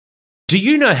Do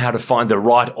you know how to find the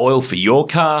right oil for your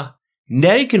car?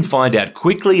 Now you can find out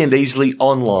quickly and easily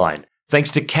online,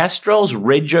 thanks to Castrol's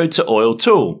Rego to Oil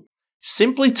tool.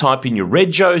 Simply type in your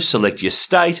Rego, select your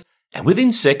state, and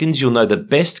within seconds you'll know the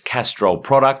best Castrol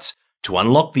products to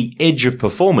unlock the edge of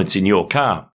performance in your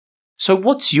car. So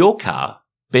what's your car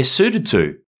best suited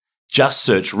to? Just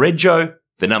search Rego,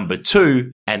 the number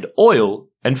 2, and oil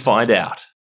and find out.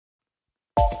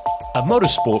 A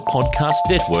Motorsport Podcast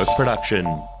Network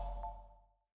production.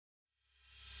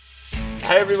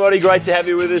 Hey everybody, great to have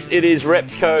you with us. It is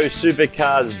Repco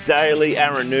Supercars Daily.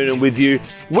 Aaron Noonan with you.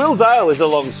 Will Dale is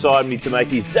alongside me to make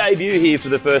his debut here for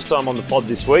the first time on the pod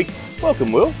this week.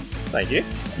 Welcome, Will. Thank you.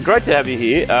 Great to have you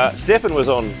here. Stefan was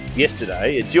on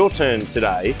yesterday. It's your turn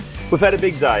today. We've had a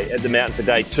big day at the mountain for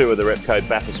day 2 of the Repco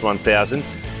Bathurst 1000.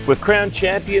 We've crowned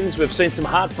champions, we've seen some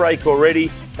heartbreak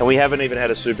already, and we haven't even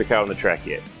had a supercar on the track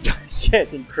yet. Yeah,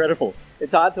 it's incredible.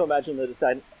 It's hard to imagine that it's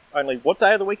only, what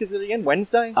day of the week is it again?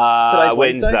 Wednesday? Today's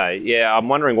Wednesday. Yeah, I'm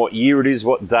wondering what year it is,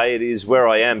 what day it is, where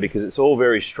I am, because it's all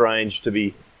very strange to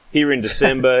be here in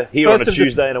December, here on a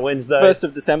Tuesday and a Wednesday. 1st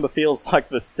of December feels like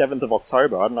the 7th of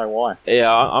October. I don't know why.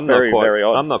 Yeah, I'm very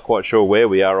odd. I'm not quite sure where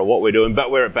we are or what we're doing,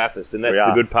 but we're at Bathurst, and that's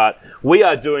the good part. We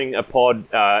are doing a pod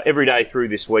every day through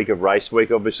this week of race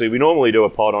week, obviously. We normally do a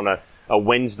pod on a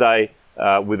Wednesday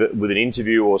with an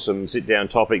interview or some sit-down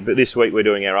topic, but this week we're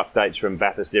doing our updates from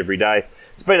Bathurst every day.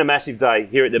 It's been a massive day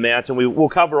here at the mountain. We'll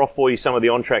cover off for you some of the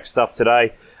on-track stuff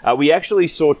today. We actually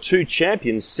saw 2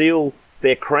 champions seal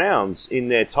their crowns in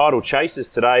their title chases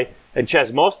today, and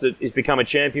Chaz Mostert has become a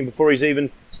champion before he's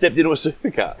even stepped into a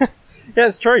supercar. Yeah,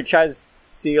 it's true. Chaz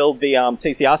sealed the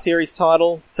TCR Series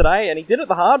title today, and he did it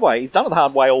the hard way. He's done it the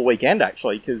hard way all weekend,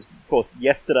 actually, because, of course,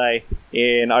 yesterday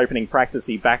in opening practice,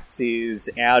 he backed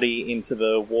his Audi into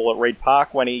the wall at Reed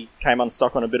Park when he came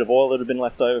unstuck on a bit of oil that had been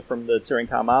left over from the Touring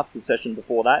Car Masters session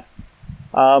before that.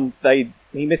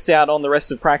 He missed out on the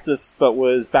rest of practice, but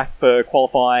was back for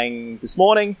qualifying this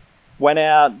morning. Went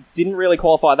out, didn't really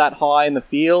qualify that high in the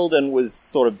field, and was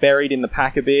sort of buried in the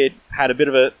pack a bit. Had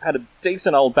a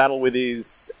decent old battle with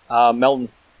his Melbourne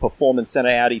Performance Centre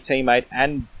Audi teammate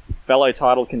and fellow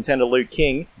title contender Luke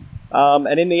King.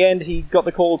 And in the end, he got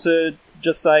the call to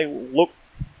just say, look,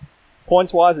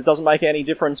 points-wise, it doesn't make any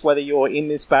difference whether you're in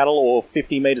this battle or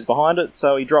 50 metres behind it.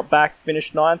 So he dropped back,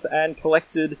 finished 9th, and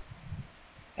collected...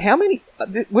 How many...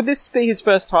 Would this be his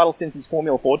first title since his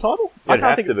Formula 4 title? It'd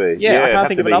have to be. Yeah, I can't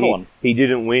think of another one. He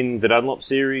didn't win the Dunlop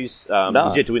Series.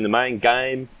 He's yet to win the main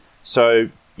game. So,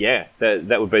 yeah,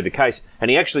 that would be the case. And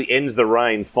he actually ends the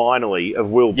reign, finally,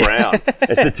 of Will Brown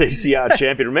as the TCR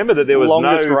champion. Remember that there was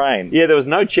longest reign. Yeah, there was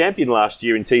no champion last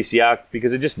year in TCR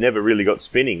because it just never really got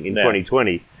spinning in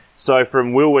 2020. So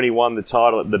from Will, when he won the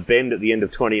title at the Bend at the end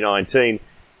of 2019...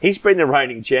 he's been the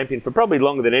reigning champion for probably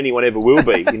longer than anyone ever will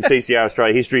be in TCR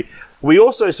Australia history. We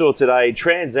also saw today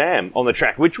Trans Am on the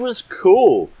track, which was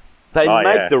cool. They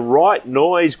make the right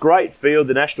noise, great field,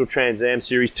 the National Trans Am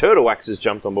Series. Turtle Wax has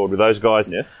jumped on board with those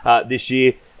guys this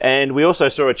year. And we also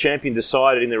saw a champion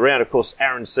decided in the round. Of course,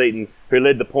 Aaron Seaton, who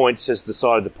led the points, has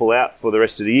decided to pull out for the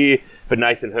rest of the year. But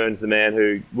Nathan Hearn's the man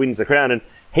who wins the crown. And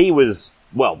he was...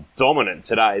 dominant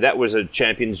today. That was a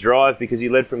champion's drive because he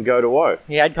led from go to woe.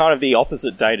 He had kind of the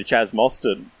opposite day to Chaz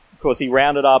Mostert. Of course, he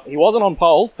rounded up... He wasn't on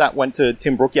pole. That went to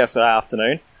Tim Brook yesterday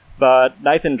afternoon. But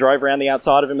Nathan drove around the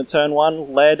outside of him at turn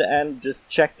 1, led, and just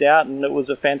checked out, and it was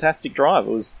a fantastic drive.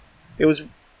 It was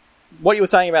what you were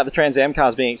saying about the Trans Am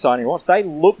cars being exciting to watch. They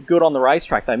look good on the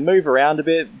racetrack. They move around a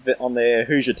bit on their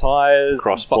Hoosier tyres.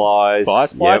 Cross-plies.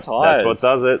 Bias-ply tyres. That's what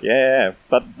does it. Yeah,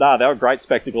 but they were a great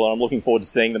spectacle, and I'm looking forward to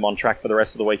seeing them on track for the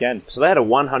rest of the weekend. So they had a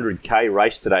 100k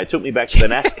race today. It took me back to the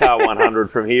NASCAR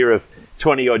 100 from here of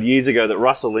 20-odd years ago that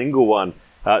Russell Ingall won.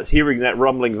 Hearing that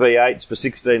rumbling V8s for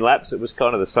 16 laps, it was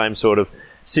kind of the same sort of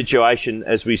situation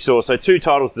as we saw. So 2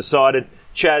 titles decided.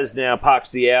 Chaz now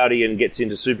parks the Audi and gets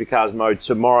into supercars mode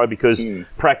tomorrow because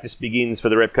practice begins for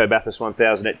the Repco Bathurst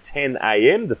 1000 at 10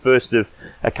 a.m, the first of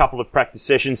a couple of practice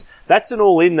sessions. That's an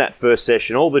all-in, that first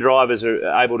session. All the drivers are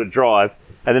able to drive.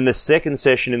 And then the second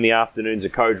session in the afternoon's a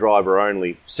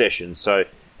co-driver-only session. So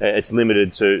it's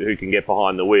limited to who can get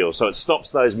behind the wheel. So it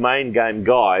stops those main game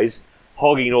guys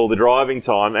hogging all the driving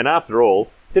time. And after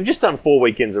all, they've just done 4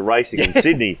 weekends of racing in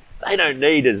Sydney. They don't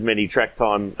need as many track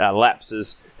time laps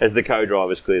as the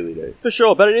co-drivers clearly do. For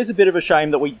sure, but it is a bit of a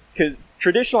shame that because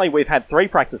traditionally we've had 3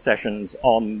 practice sessions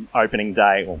on opening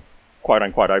day, or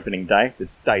quote-unquote opening day.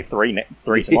 It's day 3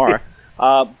 tomorrow.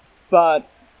 But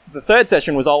the third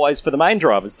session was always for the main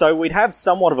drivers, so we'd have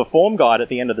somewhat of a form guide at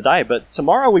the end of the day, but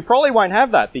tomorrow we probably won't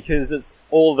have that because it's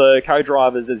all the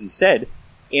co-drivers, as you said,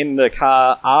 in the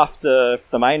car after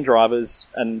the main drivers,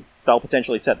 and they'll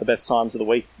potentially set the best times of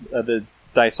the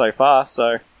day so far.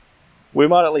 So we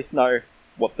might at least know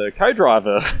what the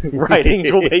co-driver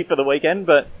ratings will be for the weekend.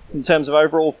 But in terms of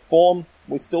overall form,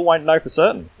 we still won't know for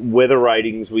certain. Weather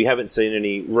ratings, we haven't seen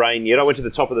any rain yet. I went to the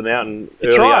top of the mountain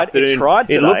It tried today.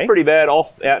 It looked pretty bad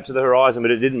off out to the horizon,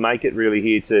 but it didn't make it really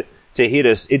here to hit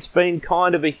us. It's been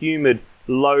kind of a humid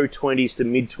low 20s to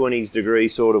mid 20s degree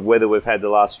sort of weather we've had the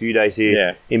last few days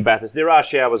here in Bathurst. There are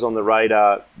showers on the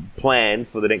radar planned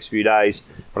for the next few days,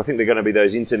 but I think they're going to be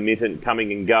those intermittent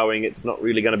coming and going. It's not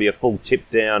really going to be a full tip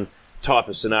down type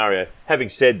of scenario. Having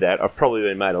said that, I've probably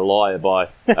been made a liar by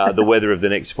the weather of the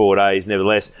next 4 days,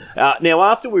 nevertheless. Now,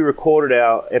 after we recorded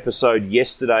our episode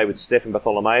yesterday with Stefan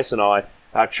Bartholomaeus and I,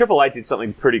 Triple Eight did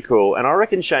something pretty cool, and I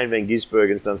reckon Shane Van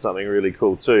Gisbergen's done something really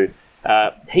cool too.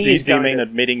 Do you mean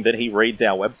admitting that he reads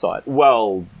our website?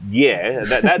 Well, yeah,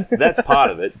 that's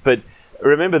part of it. But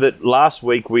remember that last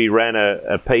week we ran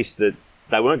a piece that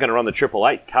they weren't going to run the Triple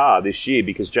Eight car this year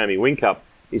because Jamie Whincup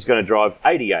is going to drive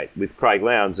 88 with Craig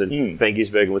Lowndes and Van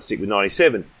Gisbergen would stick with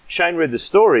 97. Shane read the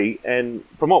story and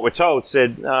from what we're told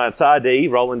said it's RD,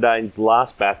 Roland Dane's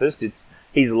last Bathurst. It's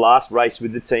his last race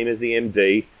with the team as the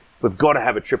MD. We've got to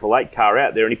have a Triple Eight car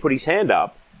out there, and he put his hand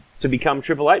up to become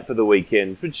Triple Eight for the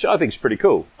weekend, which I think is pretty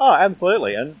cool. Oh,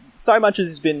 absolutely. And so much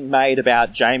has been made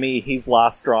about Jamie, his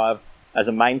last drive as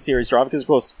a main series driver, because of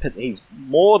course he's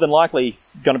more than likely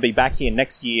going to be back here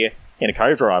next year in a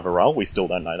co-driver role. We still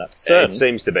don't know that for certain. It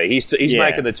seems to be. He's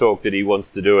making the talk that he wants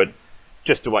to do it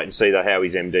just to wait and see how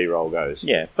his MD role goes.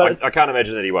 Yeah, but I can't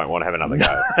imagine that he won't want to have another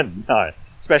go. No,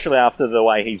 especially after the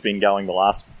way he's been going the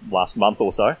last month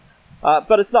or so.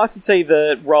 But it's nice to see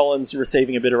that Roland's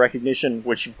receiving a bit of recognition,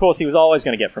 which of course he was always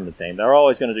going to get from the team. They're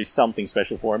always going to do something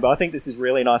special for him. But I think this is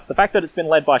really nice. The fact that it's been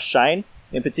led by Shane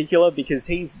in particular, because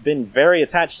he's been very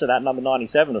attached to that number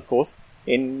 97, of course.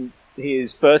 In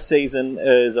his first season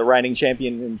as a reigning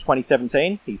champion in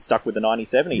 2017, he stuck with the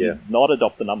 97. He did not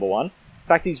adopt the number 1. In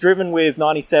fact, he's driven with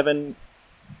 97...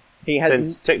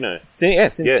 Since Techno.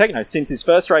 Since Techno. Since his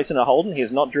first race in a Holden, he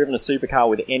has not driven a supercar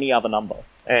with any other number.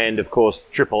 And, of course,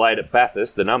 Triple Eight at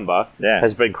Bathurst, the number,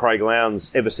 has been Craig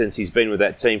Lowndes ever since he's been with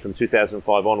that team from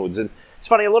 2005 onwards. And it's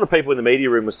funny, a lot of people in the media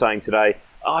room were saying today,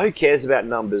 who cares about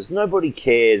numbers? Nobody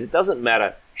cares. It doesn't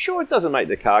matter. Sure, it doesn't make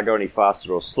the car go any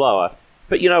faster or slower.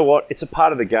 But you know what? It's a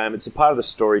part of the game. It's a part of the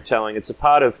storytelling. It's a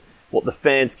part of what the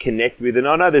fans connect with. And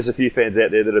I know there's a few fans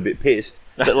out there that are a bit pissed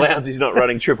that Lowndes is not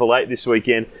running Triple Eight this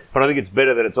weekend, but I think it's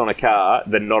better that it's on a car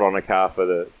than not on a car for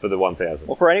the 1000.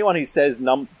 Well, for anyone who says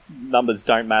numbers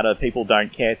don't matter, people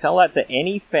don't care, tell that to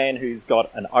any fan who's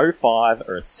got an 05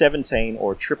 or a 17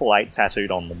 or a Triple Eight tattooed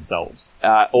on themselves.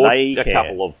 Or they a care.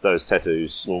 couple of those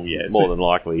tattoos, well, yes. more than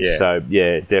likely. Yeah. So,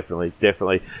 yeah, definitely.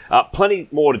 Plenty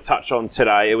more to touch on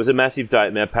today. It was a massive day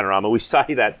at Mount Panorama. We say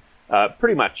that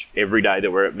pretty much every day that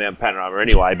we're at Mount Panorama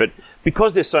anyway, but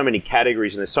because there's so many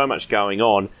categories and there's so much going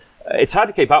on, it's hard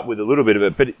to keep up with a little bit of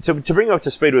it. But to bring you up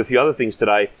to speed with a few other things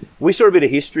today, we saw a bit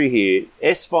of history here.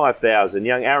 S5000,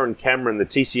 young Aaron Cameron, the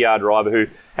TCR driver who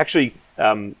actually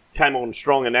came on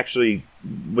strong and actually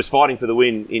was fighting for the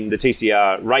win in the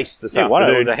TCR race this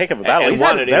afternoon. It was a heck of a battle. And He's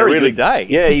had a very good day.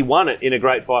 Yeah, he won it in a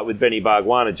great fight with Benny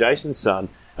Bargwana, Jason's son.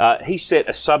 He set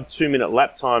a sub 2-minute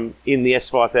lap time in the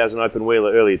S5000 open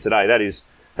wheeler earlier today.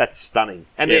 That's stunning.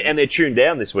 And they're tuned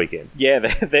down this weekend. Yeah,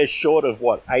 they're short of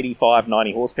 85,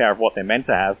 90 horsepower of what they're meant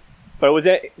to have. But it was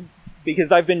because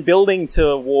they've been building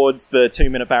towards the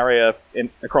 2-minute barrier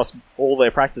across all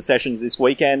their practice sessions this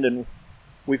weekend, and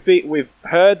we've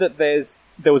heard that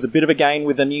there was a bit of a gain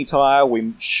with the new tyre.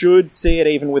 We should see it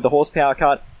even with the horsepower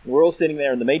cut. We're all sitting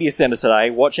there in the media centre today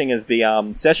watching as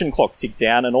the session clock ticked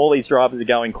down, and all these drivers are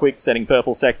going quick, setting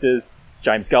purple sectors.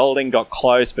 James Golding got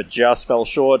close but just fell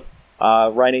short.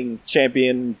 Reigning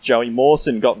champion Joey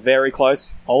Mawson got very close,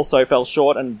 also fell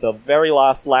short, and the very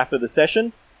last lap of the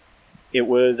session, it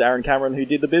was Aaron Cameron who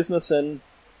did the business, and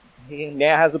he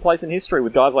now has a place in history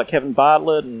with guys like Kevin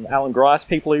Bartlett and Alan Grice,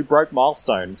 people who broke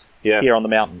milestones here on the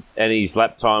mountain. And his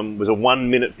lap time was a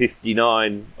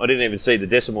 1:59. I didn't even see the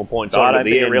decimal points on I it don't at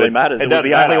the think end. it really matters. It was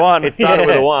the matter. only one. It started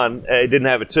with a 1. It didn't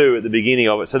have a 2 at the beginning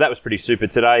of it, so that was pretty super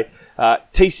today.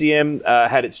 TCM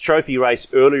had its trophy race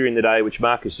earlier in the day, which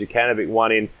Marcus Jukanovic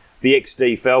won in the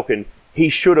XD Falcon. He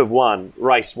should have won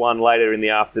race 1 later in the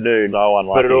afternoon. So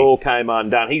unlucky. But it all came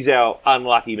undone. He's our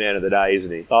unlucky man of the day,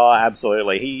 isn't he? Oh,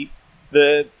 absolutely.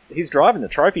 His drive in the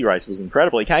trophy race was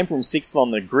incredible. He came from 6th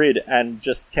on the grid and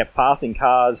just kept passing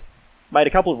cars. Made a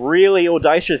couple of really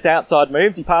audacious outside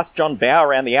moves. He passed John Bow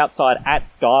around the outside at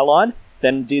Skyline,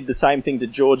 then did the same thing to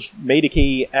George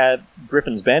Miedeke at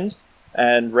Griffin's Bend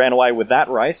and ran away with that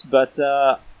race. But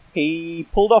He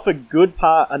pulled off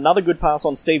another good pass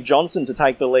on Steve Johnson to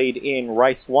take the lead in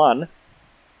race 1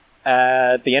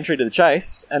 at the entry to the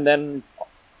chase, and then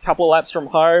a couple of laps from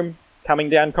home, coming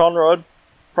down Conrod,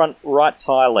 front right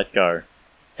tyre let go.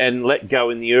 And let go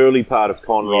in the early part of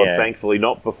Conrod, Yeah. thankfully,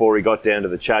 not before he got down to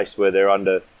the chase where they're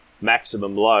under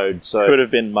maximum load. So Could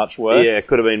have been much worse. Yeah,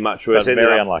 could have been much worse. But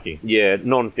very unlucky. Yeah,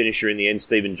 non-finisher in the end,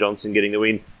 Stephen Johnson getting the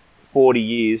win. 40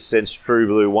 years since True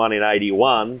Blue won in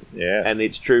 81, Yes. and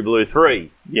it's True Blue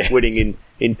 3 Yes. winning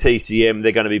in TCM.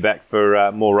 They're going to be back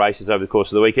for more races over the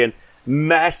course of the weekend.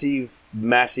 Massive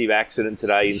accident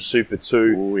today in Super 2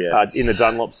 Ooh, yes. in the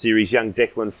Dunlop Series. Young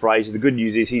Declan Fraser. The good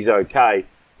news is he's okay.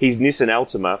 His Nissan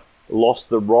Altima lost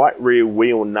the right rear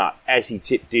wheel nut as he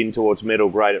tipped in towards Metal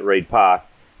Grade at Reed Park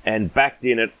and backed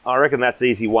in at, I reckon that's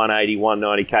easy, 180,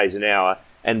 190 k's an hour,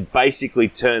 and basically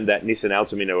turned that Nissan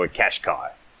Altima into a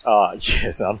Qashqai.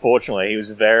 Yes, unfortunately. He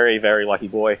was a very, very lucky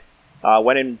boy.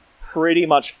 Went in pretty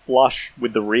much flush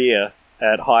with the rear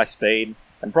at high speed,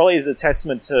 and probably is a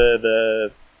testament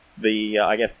to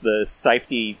the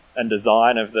safety and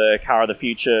design of the car of the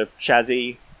future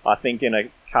chassis. I think in a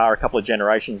car a couple of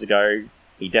generations ago,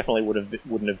 he definitely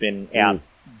wouldn't have been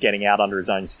getting out under his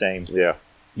own steam. Yeah.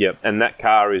 Yep. And that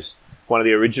car is one of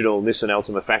the original Nissan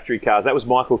Altima factory cars. That was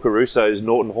Michael Caruso's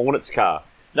Norton Hornets car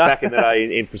back in the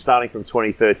day, starting from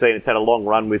 2013. It's had a long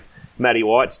run with Matty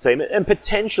White's team. And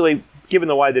potentially, given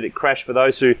the way that it crashed, for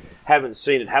those who haven't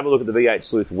seen it, have a look at the V8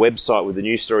 Sleuth website with the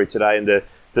news story today and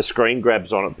the screen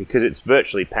grabs on it, because it's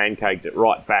virtually pancaked it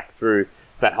right back through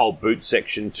that whole boot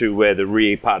section to where the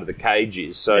rear part of the cage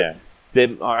is. So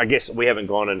I guess we haven't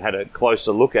gone and had a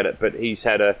closer look at it, but he's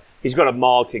got a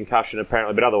mild concussion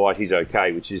apparently, but otherwise he's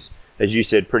okay, which is, as you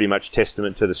said, pretty much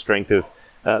testament to the strength of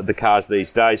the cars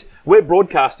these days. We're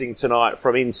broadcasting tonight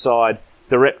from inside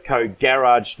the Repco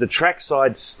garage, the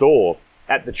trackside store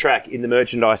at the track in the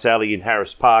Merchandise Alley in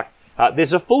Harris Park.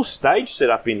 There's a full stage set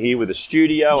up in here with a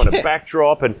studio and a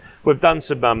backdrop, and we've done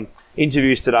some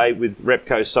interviews today with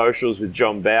Repco Socials with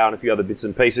John Bow and a few other bits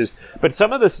and pieces. But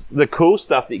some of the cool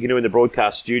stuff that you can do in the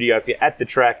broadcast studio if you're at the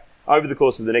track over the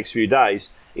course of the next few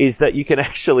days is that you can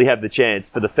actually have the chance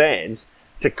for the fans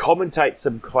to commentate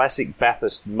some classic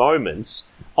Bathurst moments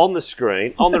on the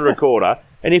screen, on the recorder,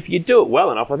 and if you do it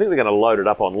well enough, I think they're going to load it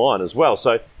up online as well.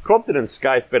 So Crompton and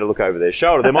Scaife better look over their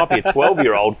shoulder. There might be a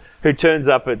 12-year-old who turns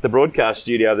up at the broadcast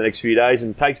studio the next few days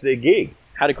and takes their gig.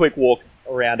 Had a quick walk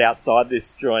around outside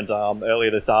this joint earlier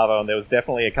this arvo, and there was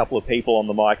definitely a couple of people on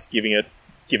the mics giving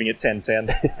it 10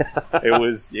 tenths. It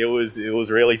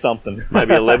was really something.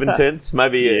 Maybe 11 tenths,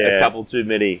 maybe a couple too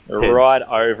many tenths. Right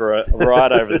over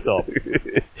the top.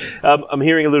 I'm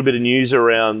hearing a little bit of news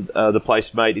around the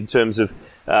place, mate, in terms of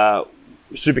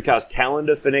Supercars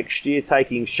calendar for next year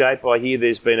taking shape. I hear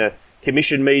there's been a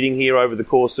commission meeting here over the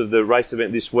course of the race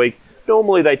event this week.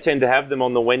 Normally they tend to have them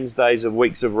on the Wednesdays of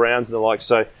weeks of rounds and the like,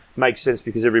 so makes sense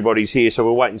because everybody's here, so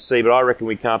we'll wait and see. But I reckon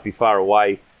we can't be far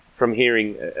away from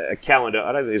hearing a calendar.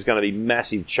 I don't think there's going to be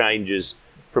massive changes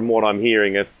from what I'm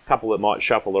hearing. A couple that might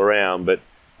shuffle around, but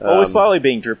well, we're slowly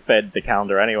being drip-fed the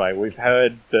calendar anyway. We've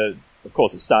heard that, of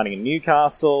course, it's starting in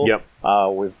Newcastle.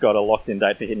 Yep. We've got a locked-in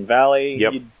date for Hidden Valley.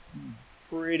 Yep. You'd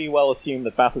pretty well assume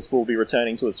that Bathurst will be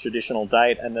returning to its traditional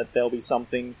date and that there'll be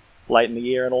something late in the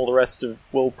year, and all the rest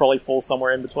will probably fall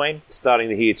somewhere in between. Starting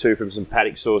to hear too from some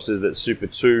paddock sources that Super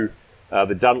 2,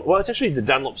 it's actually the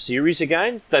Dunlop Series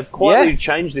again. They've quietly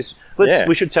changed this.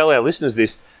 We should tell our listeners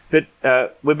this,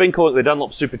 that we've been calling it the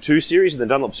Dunlop Super 2 Series and the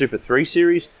Dunlop Super 3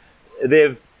 Series.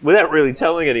 They've, without really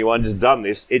telling anyone, just done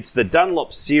this. It's the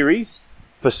Dunlop Series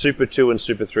for Super 2 and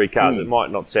Super 3 cars. It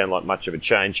might not sound like much of a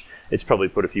change. It's probably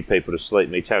put a few people to sleep,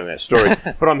 me telling that story.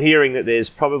 But I'm hearing that there's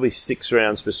probably 6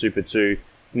 rounds for Super 2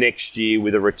 next year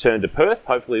with a return to Perth.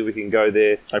 Hopefully we can go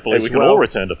there. Hopefully we can all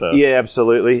return to Perth. Yeah,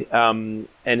 absolutely. And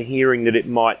hearing that it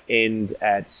might end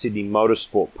at Sydney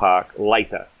Motorsport Park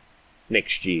later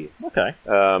next year. Okay.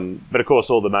 But of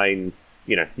course all the main,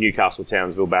 Newcastle,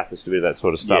 Townsville, Bathurst, a bit of that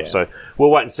sort of stuff. Yeah. So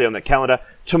we'll wait and see on that calendar.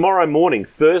 Tomorrow morning,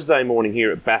 Thursday morning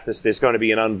here at Bathurst, there's going to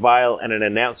be an unveil and an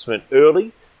announcement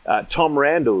early. Tom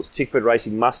Randall's Tickford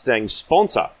Racing Mustang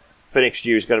sponsor for next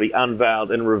year is going to be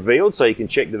unveiled and revealed, so you can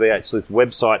check the V8 Sleuth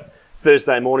website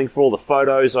Thursday morning for all the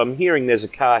photos. I'm hearing there's a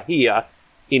car here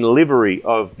in livery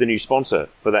of the new sponsor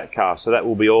for that car, so that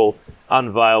will be all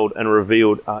unveiled and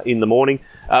revealed in the morning.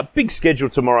 Big schedule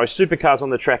tomorrow. Supercars on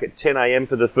the track at 10 a.m.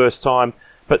 for the first time,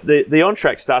 but the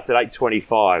on-track starts at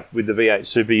 8:25 with the V8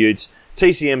 Super Utes.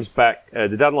 TCM's back.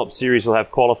 The Dunlop Series will have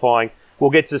qualifying.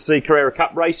 We'll get to see Carrera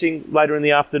Cup racing later in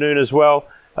the afternoon as well.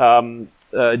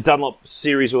 Dunlop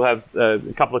Series will have a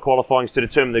couple of qualifyings to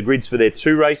determine the grids for their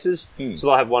 2 races. So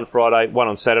they'll have one Friday, one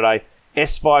on Saturday.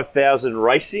 S5000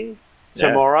 Racing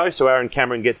tomorrow. Yes. So Aaron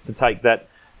Cameron gets to take that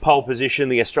pole position.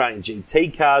 The Australian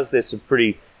GT cars, there's some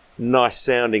pretty nice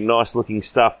sounding, nice looking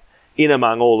stuff in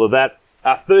among all of that.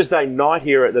 Thursday night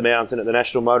here at the Mountain at the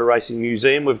National Motor Racing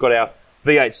Museum, we've got our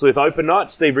V8 Sleuth Open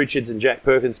Night. Steve Richards and Jack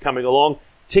Perkins coming along.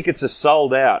 Tickets are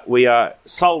sold out. We are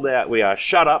sold out. We are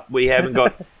shut up. We haven't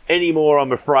got any more,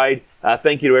 I'm afraid.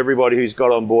 Thank you to everybody who's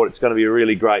got on board. It's going to be a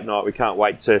really great night. We can't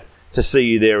wait to see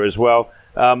you there as well.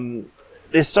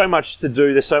 There's so much to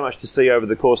do. There's so much to see over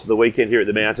the course of the weekend here at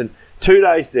the Mountain. 2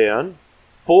 days down,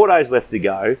 4 days left to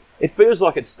go. It feels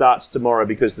like it starts tomorrow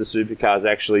because the supercars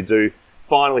actually do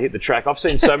finally hit the track. I've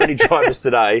seen so many drivers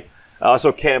today. I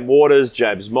saw Cam Waters,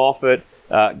 James Moffat,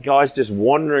 guys just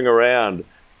wandering around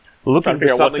looking for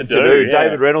something to do. Yeah.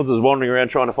 David Reynolds is wandering around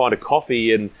trying to find a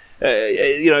coffee, and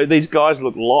these guys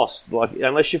look lost. Like,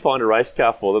 unless you find a race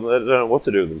car for them, they don't know what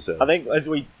to do with themselves. I think as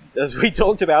we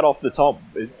talked about off the top,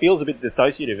 it feels a bit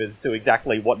dissociative as to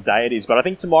exactly what day it is. But I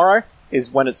think tomorrow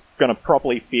is when it's going to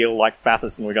properly feel like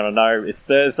Bathurst, and we're going to know it's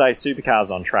Thursday,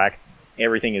 supercars on track,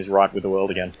 everything is right with the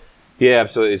world again. Yeah,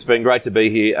 absolutely. It's been great to be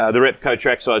here. The Repco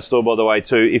trackside store, by the way,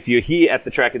 too. If you're here at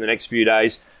the track in the next few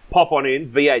days, pop on in.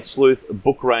 V8 Sleuth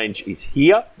book range is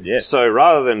here. Yes. So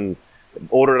rather than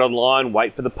order it online,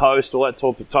 wait for the post, all that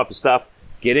type of stuff,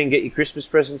 get in, get your Christmas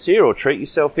presents here or treat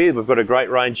yourself here. We've got a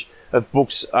great range of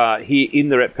books here in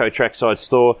the Repco trackside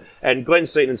store. And Glenn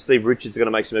Seaton and Steve Richards are going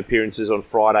to make some appearances on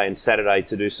Friday and Saturday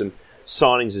to do some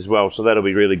signings as well. So that'll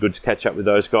be really good to catch up with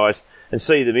those guys and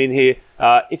see them in here.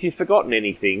 If you've forgotten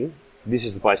anything, this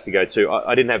is the place to go to.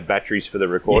 I didn't have batteries for the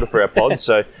recorder for our pod,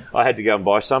 so I had to go and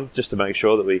buy some just to make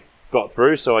sure that we got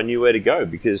through, so I knew where to go,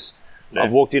 because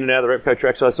I've walked in and out of the Repco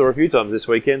trackside store a few times this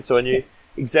weekend, so I knew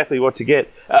exactly what to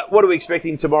get. What are we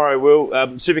expecting tomorrow, Will?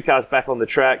 Supercars back on the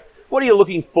track. What are you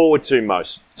looking forward to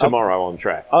most tomorrow on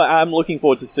track? I'm looking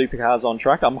forward to supercars on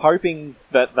track. I'm hoping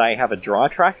that they have a dry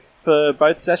track for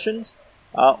both sessions.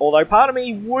 Although part of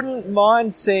me wouldn't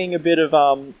mind seeing a bit of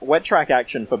wet track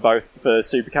action for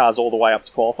supercars all the way up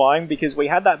to qualifying, because we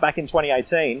had that back in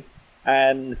 2018,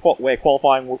 and where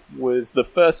qualifying was the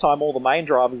first time all the main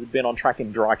drivers had been on track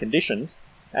in dry conditions,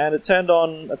 and it turned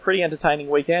on a pretty entertaining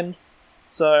weekend.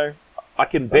 So I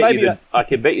can bet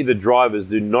you the drivers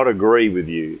do not agree with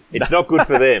you. It's not good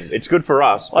for them. It's good for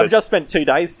us. I've just spent 2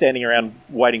 days standing around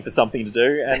waiting for something to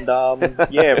do,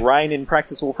 and rain in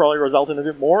practice will probably result in a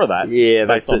bit more of that. Yeah,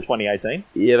 based on 2018.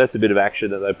 Yeah, that's a bit of action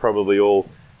that they probably all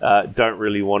don't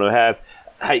really want to have.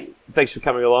 Hey, thanks for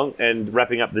coming along and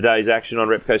wrapping up the day's action on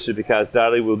Repco Supercars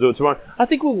Daily. We'll do it tomorrow. I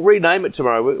think we'll rename it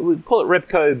tomorrow. We'll call it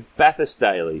Repco Bathurst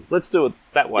Daily. Let's do it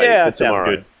that way. Yeah, for that sounds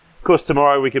tomorrow. good. Of course,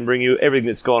 tomorrow we can bring you everything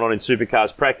that's gone on in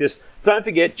supercars practice. Don't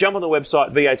forget, jump on the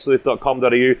website,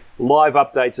 v8sleuth.com.au. Live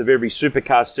updates of every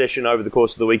supercar session over the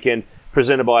course of the weekend,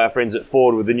 presented by our friends at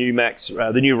Ford with the new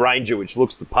the new Ranger, which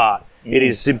looks the part. It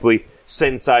is simply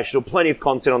sensational. Plenty of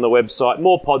content on the website,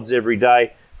 more pods every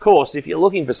day. Of course, if you're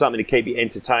looking for something to keep you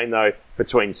entertained, though,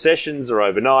 between sessions or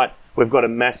overnight, we've got a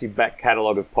massive back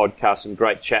catalogue of podcasts, some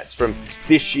great chats from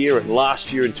this year and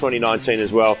last year in 2019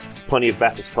 as well. Plenty of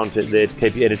Bathurst content there to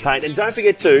keep you entertained. And don't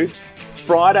forget to,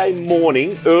 Friday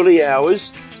morning, early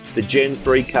hours, the Gen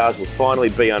 3 cars will finally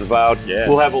be unveiled. Yes.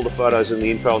 We'll have all the photos and the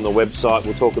info on the website.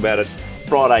 We'll talk about it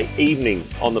Friday evening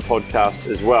on the podcast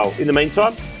as well. In the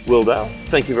meantime, Will Dale,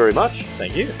 thank you very much.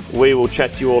 Thank you. We will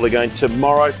chat to you all again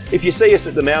tomorrow. If you see us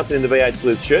at the Mountain in the V8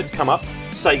 Sleuth shirts, come up,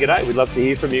 say good day. We'd love to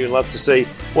hear from you and love to see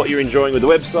what you're enjoying with the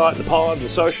website, the pod, and the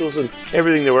socials, and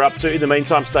everything that we're up to. In the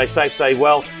meantime, stay safe, stay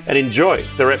well, and enjoy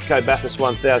the Repco Bathurst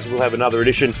 1000. We'll have another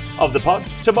edition of the pod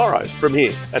tomorrow from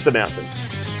here at the Mountain.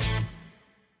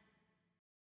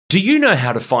 Do you know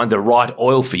how to find the right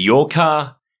oil for your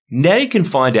car? Now you can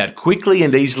find out quickly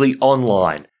and easily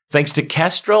online, thanks to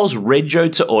Castrol's Rego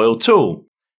to Oil tool.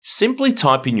 Simply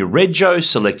type in your Rego,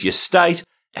 select your state,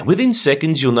 and within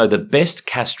seconds you'll know the best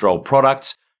Castrol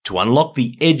products to unlock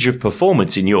the edge of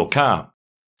performance in your car.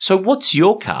 So what's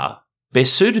your car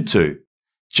best suited to?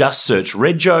 Just search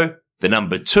Rego, the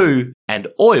number 2, and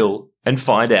oil and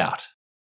find out.